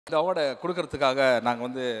இந்த அவார்டை கொடுக்கறதுக்காக நாங்கள்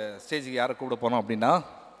வந்து ஸ்டேஜுக்கு யாரை கூப்பிட போனோம் அப்படின்னா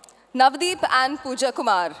Navdeep and Pooja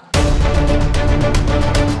Kumar.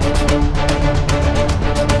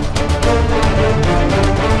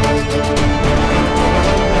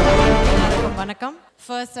 Vanakkam.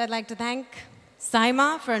 First, I'd like to thank SIIMA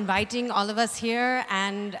for inviting all of us here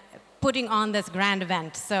and putting on this grand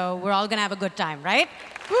event. So we're all going to have a good time, right?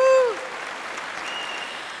 Woo!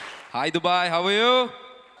 Hi Dubai, how are you?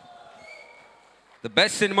 The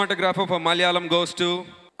best cinematographer for Malayalam goes to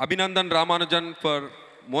Abhinandan Ramanujan for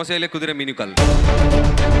Mosele Kudire Minukal.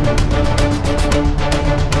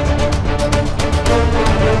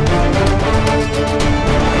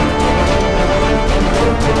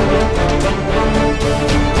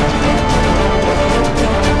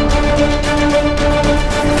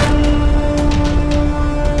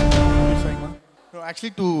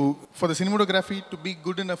 Actually, for the cinematography to be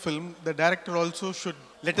good in a film, the director also should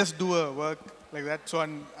let us do a work like that. So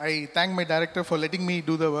I thank my director for letting me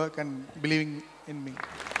do the work and believing in me.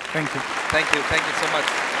 Thank you. Thank you. Thank you so much.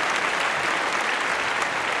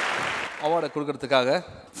 அவார்டை கொடுக்கறதுக்காக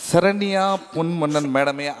சரண்யா பொன்மன்னன்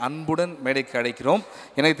மேடமே அன்புடன் மேடைக்கு அழைக்கிறோம்.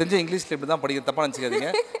 எனக்கு தெரிஞ்ச இங்கிலீஷில் இப்படி தான் படிக்க தப்பாக நினச்சிக்காதீங்க.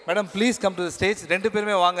 Madam please come to the stage. ரெண்டு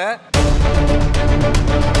பேருமே வாங்க.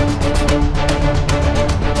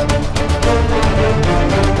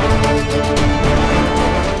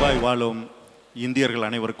 துபாய் வாழும் இந்தியர்கள்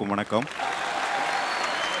அனைவருக்கும் வணக்கம்.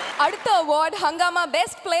 அடுத்த award Hungama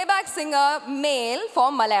best playback singer மேல்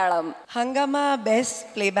for Malayalam. Hangama Best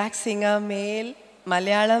Playback Singer Male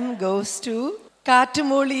Malayalam goes to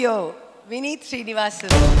Kattumoliyo, Vineeth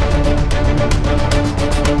Sreenivasan.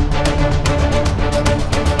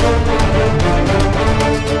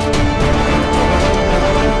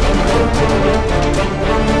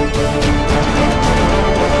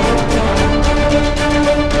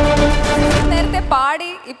 നേരത്തെ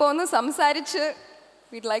പാടി ഇപ്പോൾ ഒന്ന് സംസാരിച്ച്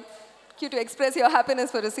we'd like you to express your happiness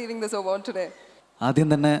for receiving this award today. ആദ്യം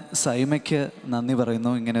തന്നെ സൈമയ്ക്ക് നന്ദി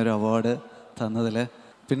പറയുന്നു ഇങ്ങനെ ഒരു അവാർഡ് തന്നതിൽ.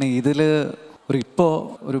 പിന്നെ ഇതിൽ ഇപ്പോൾ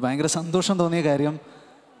ഒരു ഭയങ്കര സന്തോഷം തോന്നിയ കാര്യം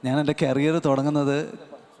ഞാൻ എൻ്റെ കരിയർ തുടങ്ങുന്നത്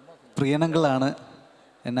പ്രിയനങ്ങളാണ്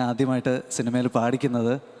എന്നെ ആദ്യമായിട്ട് സിനിമയിൽ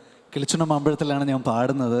പാടിക്കുന്നത്. കിളിച്ചുണ്ണ മാമ്പഴത്തിലാണ് ഞാൻ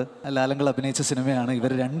പാടുന്നത്. ലാലങ്ങൾ അഭിനയിച്ച സിനിമയാണ്.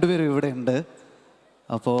 ഇവർ രണ്ടുപേരും ഇവിടെ ഉണ്ട്.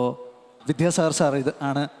 അപ്പോൾ വിദ്യാസാഗർ സാർ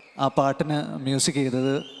ആണ് ആ പാട്ടിന് മ്യൂസിക്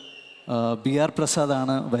ചെയ്തത്. BR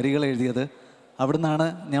പ്രസാദാണ് വരികൾ എഴുതിയത്. അവിടുന്നാണ്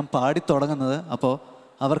ഞാൻ പാടി തുടങ്ങുന്നത്. അപ്പോൾ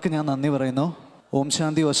അവർക്ക് ഞാൻ നന്ദി പറയുന്നു. ഓം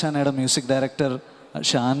ശാന്തി ഓശാനയുടെ മ്യൂസിക് ഡയറക്ടർ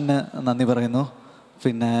ഷാനിന് നന്ദി പറയുന്നു.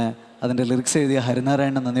 പിന്നെ അതിൻ്റെ ലിറിക്സ് എഴുതിയ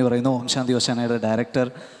ഹരിനാരായണന് നന്ദി പറയുന്നു. ഓം ശാന്തി ഓശാനയുടെ ഡയറക്ടർ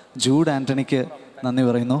ജൂഡ് ആൻ്റണിക്ക് നന്ദി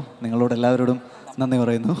പറയുന്നു. നിങ്ങളോട് എല്ലാവരോടും നന്ദി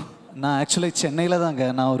പറയുന്നു. நான் ஆக்சுவலி சென்னையில் தாங்க,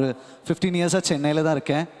 நான் ஒரு 15 இயர்ஸாக சென்னையில் தான்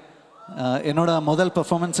இருக்கேன். என்னோட முதல்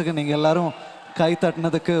பெர்ஃபார்மன்ஸுக்கு நீங்கள் எல்லோரும் கை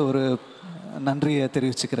தட்டினதுக்கு ஒரு നന്ദിയെ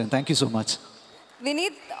தெரிவிச்சுக்கிறேன். Thank you so much.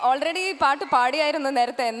 Vineeth already പാട്ട് പാടിയായിരുന്നു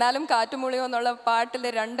നേരത്തെ. എന്നാലും കാറ്റുമൂളിയോ എന്നുള്ള പാട്ടിൽ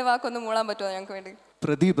രണ്ട് വാക്കൊന്ന് മൂളാൻ പറ്റുമോ ഞങ്ങൾക്ക് വേണ്ടി?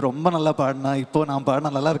 பிரதீப் ரொம்ப நல்லா பாடினா. இப்போ நான்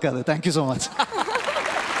பாடினா நல்லா இருக்காது. Thank you so much.